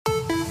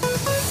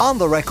On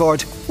the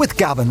Record with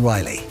Gavin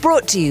Riley.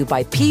 Brought to you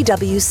by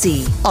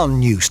PwC on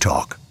News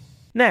Talk.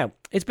 Now,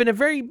 it's been a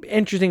very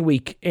interesting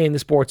week in the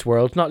sports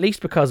world, not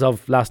least because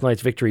of last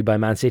night's victory by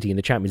Man City in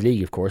the Champions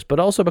League, of course, but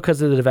also because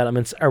of the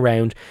developments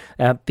around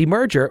the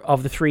merger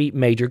of the three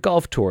major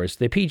golf tours,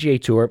 the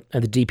PGA Tour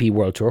and the DP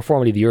World Tour,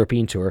 formerly the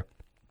European Tour,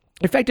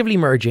 effectively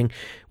merging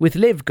with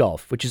LIV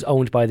Golf, which is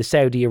owned by the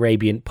Saudi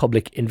Arabian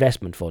Public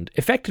Investment Fund,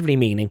 effectively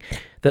meaning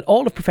that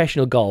all of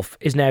professional golf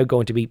is now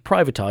going to be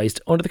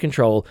privatised under the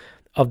control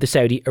of the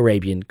Saudi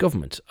Arabian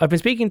government. I've been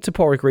speaking to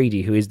Padraig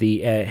Reidy, who is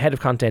the head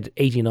of content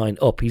 89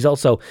 Up. He's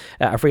also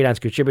a freelance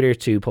contributor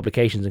to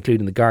publications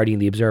including The Guardian,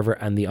 The Observer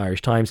and The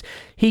Irish Times.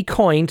 He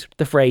coined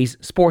the phrase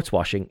sports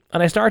washing,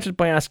 and I started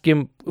by asking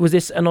him, was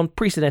this an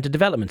unprecedented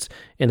development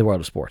in the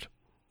world of sport?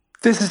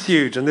 This is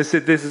huge, and this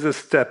is a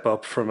step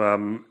up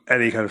from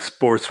any kind of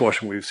sports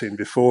washing we've seen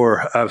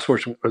before.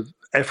 Sports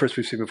efforts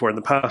we've seen before in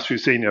the past.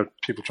 We've seen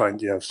people trying,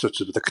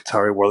 such as the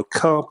Qatari World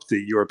Cup,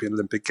 the European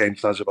Olympic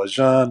Games in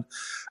Azerbaijan,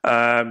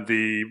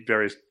 the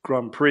various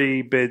Grand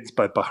Prix bids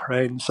by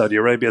Bahrain, Saudi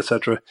Arabia,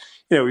 etc.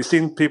 We've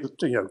seen people,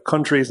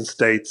 countries and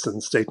states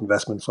and state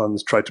investment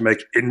funds try to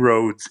make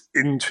inroads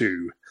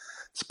into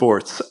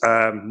sports.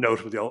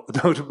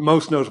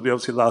 Most notably,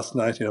 obviously, last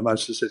night,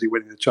 Manchester City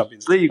winning the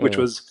Champions League, which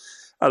was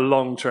a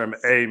long-term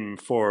aim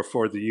for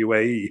the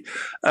UAE.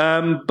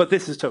 But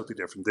this is totally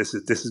different. This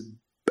is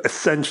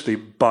essentially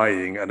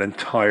buying an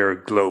entire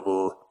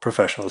global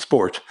professional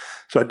sport.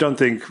 So I don't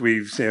think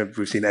we've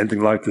seen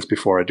anything like this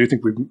before. I do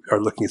think we are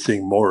looking at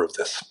seeing more of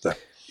this.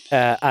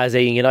 As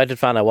a United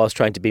fan, I was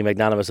trying to be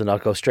magnanimous and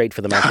not go straight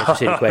for the Manchester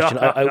City question.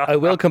 I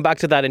will come back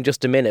to that in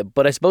just a minute.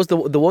 But I suppose the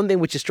one thing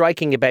which is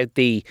striking about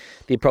the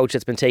approach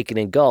that's been taken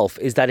in golf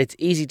is that it's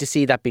easy to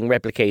see that being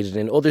replicated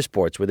in other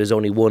sports where there's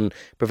only one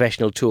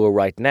professional tour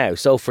right now.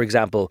 So, for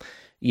example,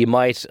 you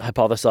might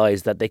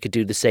hypothesize that they could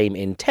do the same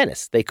in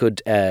tennis. They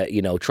could,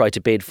 try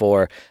to bid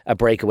for a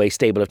breakaway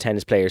stable of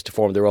tennis players to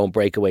form their own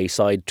breakaway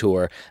side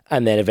tour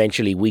and then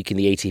eventually weaken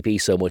the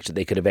ATP so much that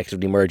they could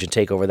effectively merge and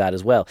take over that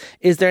as well.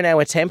 Is there now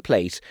a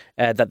template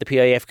that the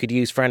PIF could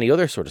use for any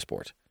other sort of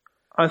sport?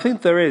 I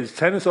think there is.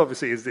 Tennis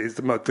obviously is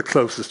the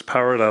closest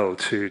parallel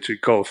to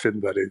golf in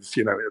that it's,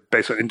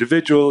 based on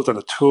individuals and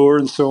a tour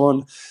and so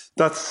on.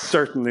 That's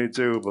certainly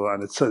doable,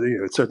 and it's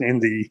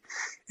certainly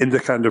in the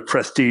kind of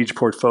prestige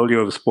portfolio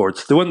of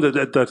sports. The one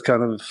that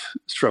kind of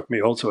struck me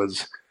also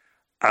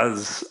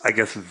as I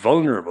guess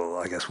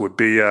vulnerable, would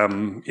be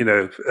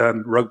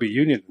rugby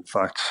union. In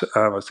fact,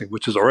 I think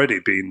which has already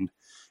been,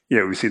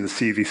 we've seen the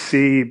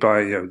CVC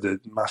by the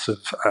massive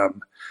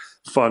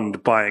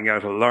fund buying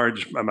out a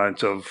large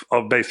amount of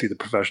basically the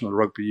professional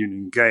rugby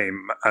union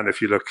game. And if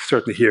you look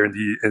certainly here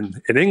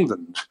in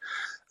England,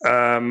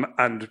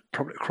 and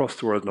probably across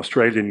the world in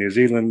Australia, New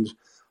Zealand,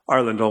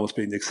 Ireland almost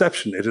being the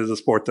exception, it is a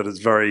sport that is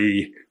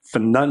very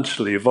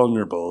financially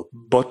vulnerable,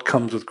 but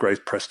comes with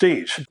great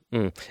prestige.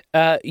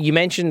 You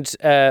mentioned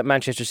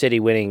Manchester City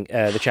winning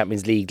the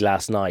Champions League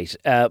last night.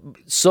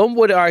 Some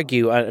would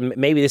argue, and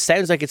maybe this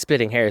sounds like it's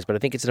splitting hairs, but I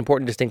think it's an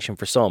important distinction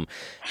for some.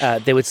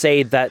 They would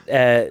say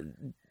that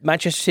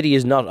Manchester City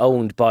is not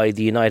owned by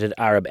the United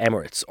Arab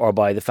Emirates or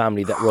by the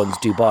family that runs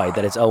Dubai,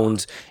 that it's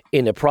owned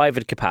in a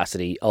private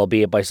capacity,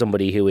 albeit by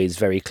somebody who is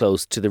very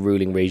close to the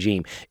ruling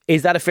regime.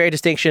 Is that a fair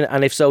distinction?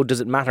 And if so, does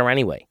it matter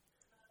anyway?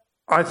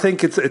 I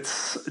think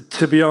it's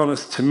to be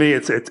honest, to me,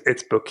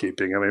 it's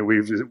bookkeeping. I mean,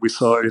 we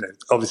saw,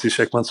 obviously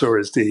Sheikh Mansour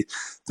is the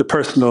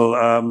personal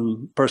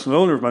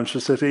owner of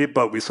Manchester City,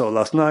 but we saw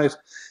last night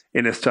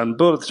in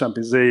Istanbul at the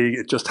Champions League,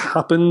 it just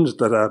happened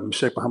that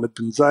Sheikh Mohammed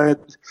bin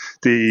Zayed,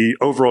 the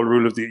overall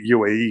ruler of the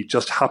UAE,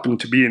 just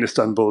happened to be in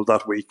Istanbul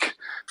that week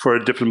for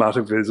a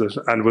diplomatic visit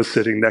and was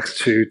sitting next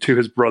to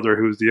his brother,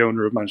 who's the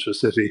owner of Manchester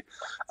City.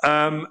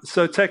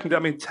 So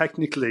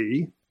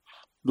technically,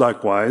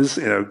 likewise,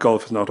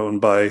 golf is not owned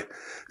by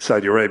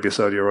Saudi Arabia.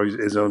 Saudi Arabia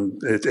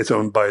it's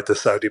owned by the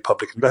Saudi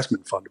Public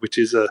Investment Fund, which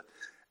is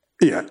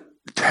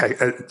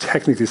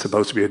technically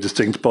supposed to be a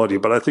distinct body,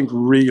 but I think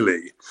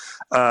really,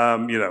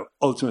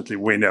 ultimately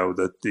we know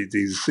that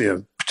these,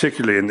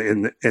 particularly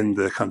in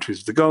the countries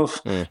of the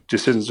Gulf,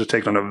 decisions are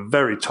taken on a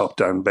very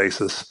top-down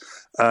basis,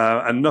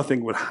 and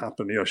nothing would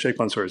happen. Sheikh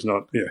Mansour is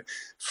not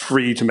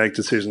free to make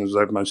decisions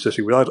about Manchester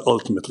City without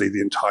ultimately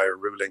the entire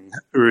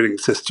ruling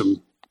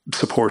system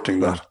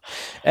supporting that.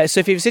 So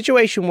if you have a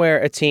situation where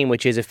a team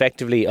which is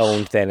effectively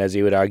owned then, as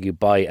you would argue,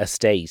 by a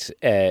state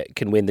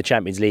can win the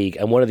Champions League,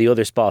 and one of the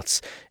other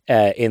spots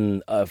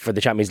for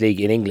the Champions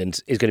League in England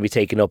is going to be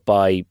taken up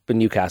by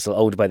Newcastle,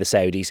 owned by the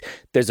Saudis.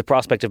 There's a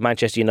prospect of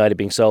Manchester United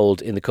being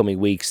sold in the coming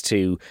weeks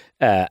to,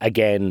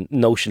 again,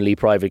 notionally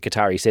private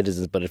Qatari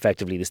citizens, but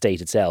effectively the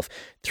state itself.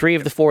 3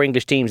 of the 4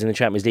 English teams in the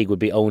Champions League would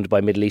be owned by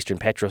Middle Eastern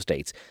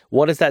petrostates.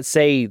 What does that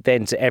say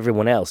then to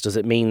everyone else? Does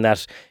it mean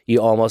that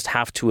you almost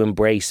have to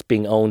embrace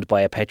being owned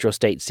by a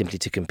petrostate simply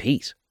to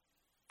compete?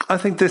 I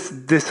think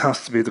this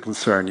has to be the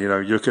concern.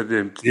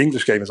 The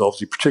English game is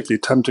obviously particularly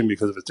tempting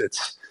because of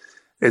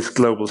its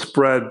global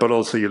spread, but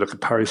also you look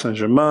at Paris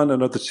Saint-Germain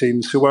and other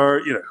teams who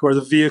are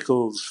the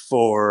vehicles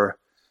for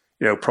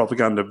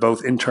propaganda,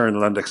 both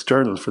internal and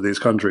external for these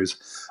countries.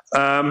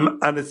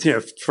 And it's,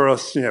 for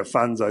us,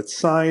 fans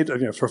outside,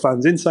 for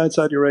fans inside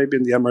Saudi Arabia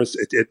and the Emirates,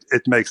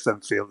 it makes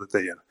them feel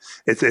that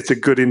it's a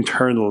good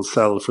internal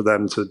sell for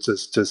them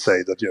to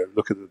say that,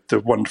 look at the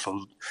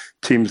wonderful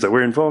teams that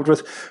we're involved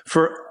with.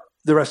 For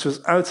the rest of us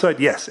outside,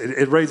 yes,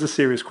 it raises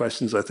serious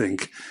questions, I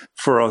think,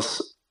 for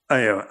us,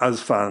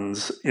 as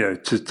fans,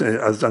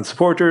 as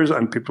supporters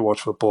and people who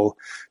watch football,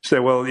 to say,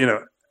 well,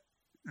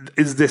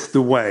 is this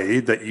the way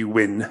that you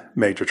win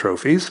major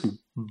trophies,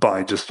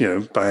 by just,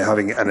 by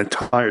having an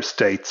entire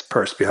state's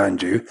purse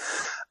behind you?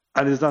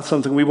 And is that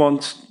something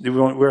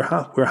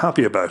we're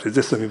happy about? Is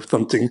this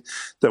something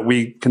that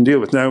we can deal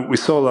with? Now, we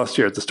saw last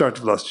year, at the start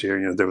of last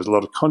year, there was a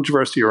lot of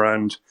controversy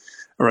around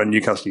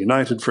Newcastle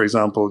United, for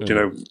example,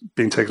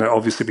 being taken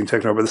over by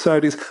the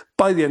Saudis.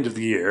 By the end of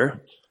the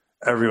year,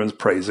 everyone's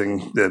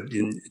praising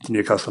the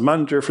Newcastle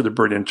manager for the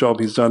brilliant job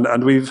he's done,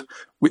 and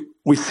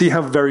we see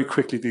how very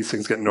quickly these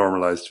things get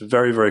normalised,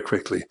 very, very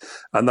quickly.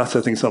 And that's,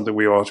 I think, something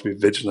we ought to be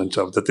vigilant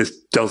of, that this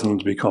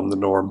doesn't become the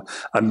norm,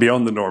 and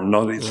beyond the norm,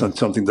 not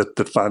something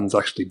that fans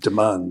actually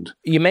demand.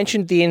 You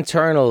mentioned the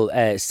internal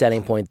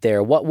selling point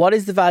there. What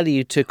is the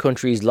value to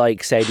countries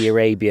like Saudi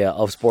Arabia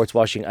of sports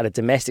washing at a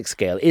domestic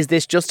scale? Is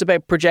this just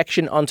about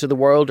projection onto the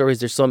world, or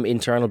is there some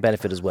internal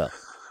benefit as well?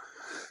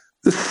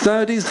 The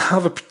Saudis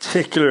have a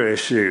particular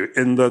issue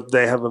in that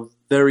they have a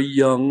very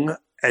young,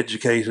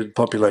 educated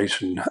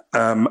population,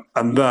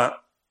 and that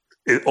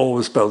it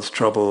always spells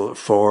trouble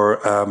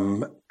for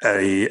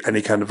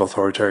any kind of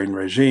authoritarian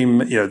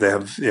regime. They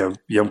have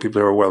young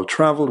people who are well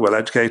travelled, well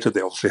educated.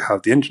 They obviously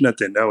have the internet.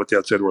 They know what the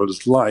outside world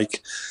is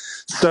like.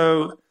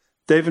 So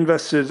they've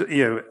invested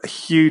a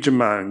huge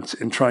amount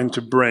in trying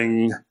to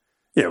bring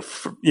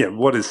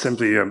what is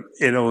simply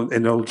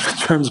in old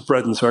terms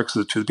bread and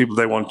circuses to the people.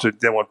 They want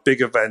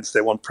big events.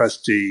 They want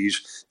prestige.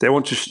 They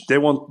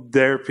want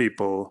their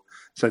people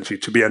essentially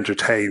to be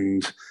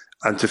entertained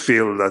and to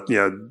feel that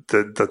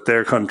that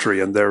their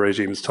country and their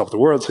regime is top of the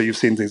world. So you've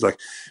seen things like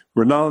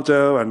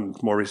Ronaldo and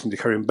more recently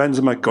Karim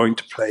Benzema going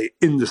to play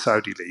in the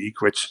Saudi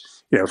league, which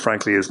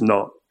frankly is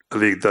not a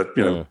league that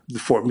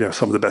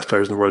some of the best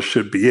players in the world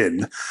should be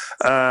in.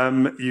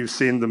 You've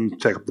seen them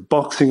take up the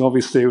boxing,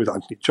 obviously, with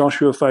Anthony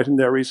Joshua fighting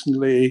there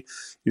recently.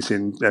 You've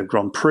seen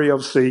Grand Prix,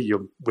 obviously.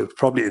 You will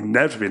probably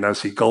inevitably now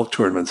see golf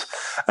tournaments.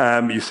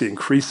 You see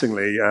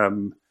increasingly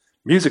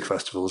music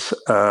festivals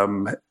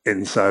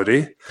in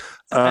Saudi.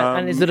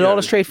 And is it all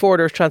as straightforward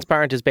or as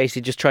transparent as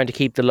basically just trying to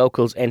keep the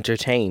locals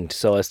entertained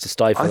so as to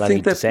stifle any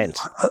dissent?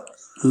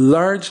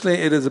 Largely,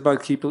 it is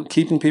about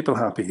keeping people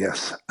happy,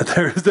 yes.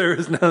 There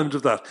is an element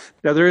of that.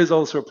 Now, there is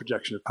also a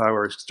projection of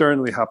power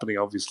externally happening,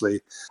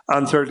 obviously.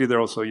 And thirdly, there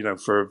also,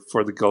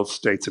 for the Gulf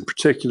states in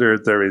particular,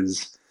 there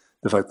is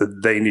the fact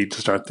that they need to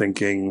start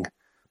thinking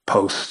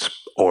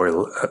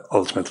post-oil,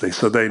 ultimately.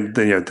 So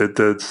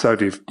the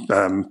Saudi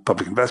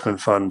Public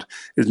Investment Fund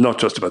is not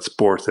just about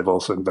sport. They've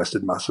also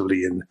invested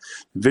massively in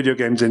the video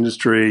games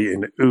industry,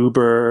 in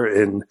Uber,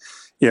 in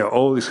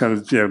all these kind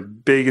of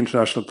big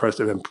international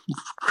prestige.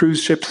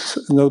 Cruise ships,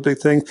 another big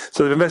thing.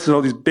 So they've invested in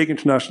all these big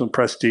international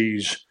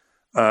prestige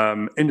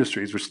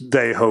industries, which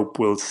they hope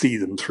will see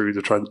them through the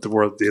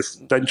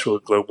eventual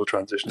global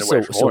transition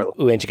away from oil.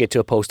 When you get to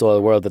a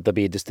post-oil world, that there'll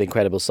be just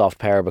incredible soft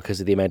power because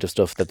of the amount of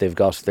stuff that they've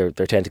got their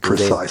tentacles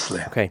in.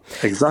 Precisely. Okay.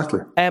 Exactly.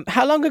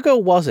 How long ago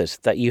was it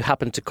that you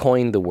happened to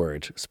coin the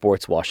word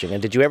sports washing?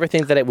 And did you ever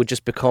think that it would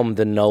just become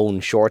the known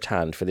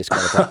shorthand for this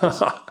kind of practice?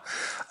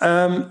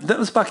 That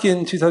was back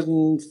in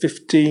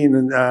 2015,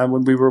 and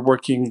when we were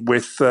working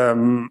with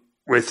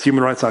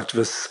human rights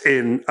activists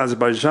in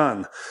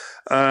Azerbaijan.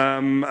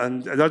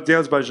 And the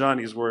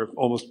Azerbaijanis were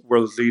almost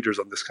world leaders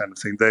on this kind of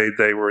thing.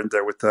 They were in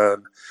there with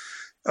the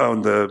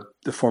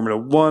Formula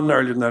One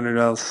earlier than anyone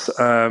else.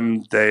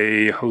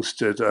 They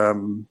hosted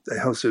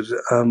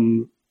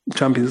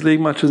Champions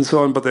League matches and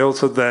so on, but they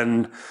also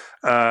then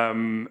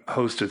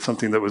hosted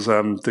something that was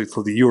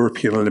called the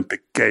European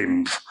Olympic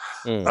Games.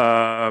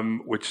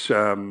 Which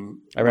I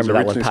remember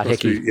that one. Pat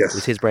Hickey,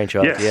 was his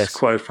brainchild. Yes,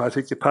 quite.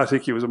 Pat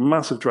Hickey was a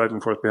massive driving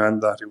force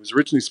behind that. It was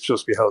originally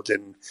supposed to be held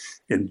in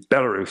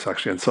Belarus,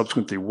 actually, and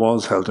subsequently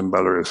was held in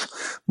Belarus.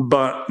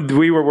 But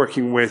we were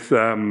working with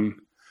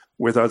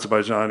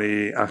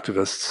Azerbaijani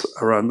activists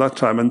around that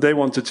time, and they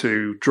wanted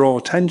to draw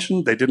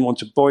attention. They didn't want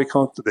to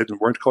boycott. They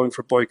weren't calling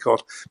for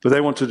boycott, but they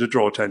wanted to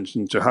draw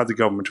attention to how the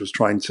government was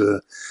trying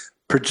to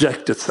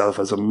project itself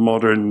as a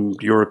modern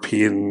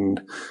European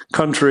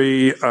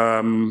country,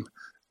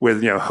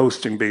 with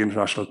hosting big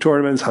international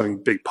tournaments, having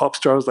big pop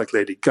stars like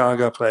Lady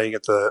Gaga playing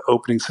at the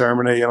opening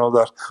ceremony and all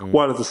that,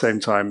 while at the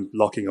same time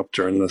locking up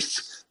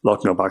journalists,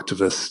 locking up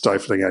activists,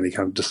 stifling any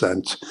kind of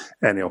dissent,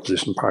 any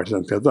opposition parties,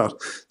 anything like that.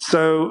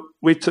 So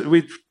we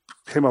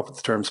came up with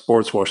the term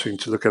sports washing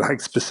to look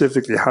at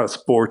specifically how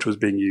sport was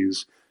being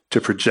used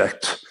to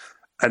project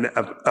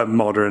a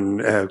modern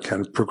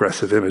kind of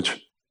progressive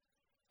image.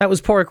 That was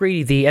Padraig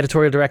Reidy, the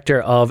editorial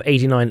director of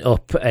 89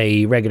 Up,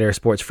 a regular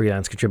sports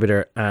freelance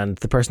contributor, and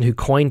the person who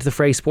coined the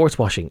phrase sports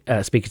washing,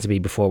 speaking to me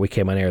before we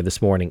came on air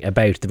this morning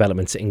about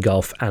developments in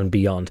golf and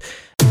beyond.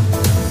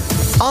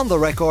 On the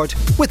Record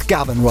with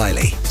Gavin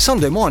Reilly.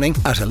 Sunday morning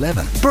at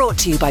 11. Brought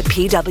to you by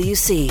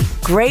PwC.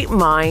 Great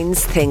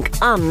minds think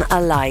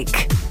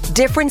unalike.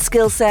 Different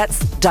skill sets,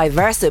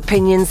 diverse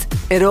opinions.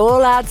 It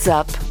all adds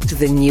up to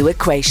the new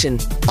equation.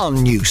 On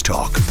News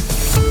Talk.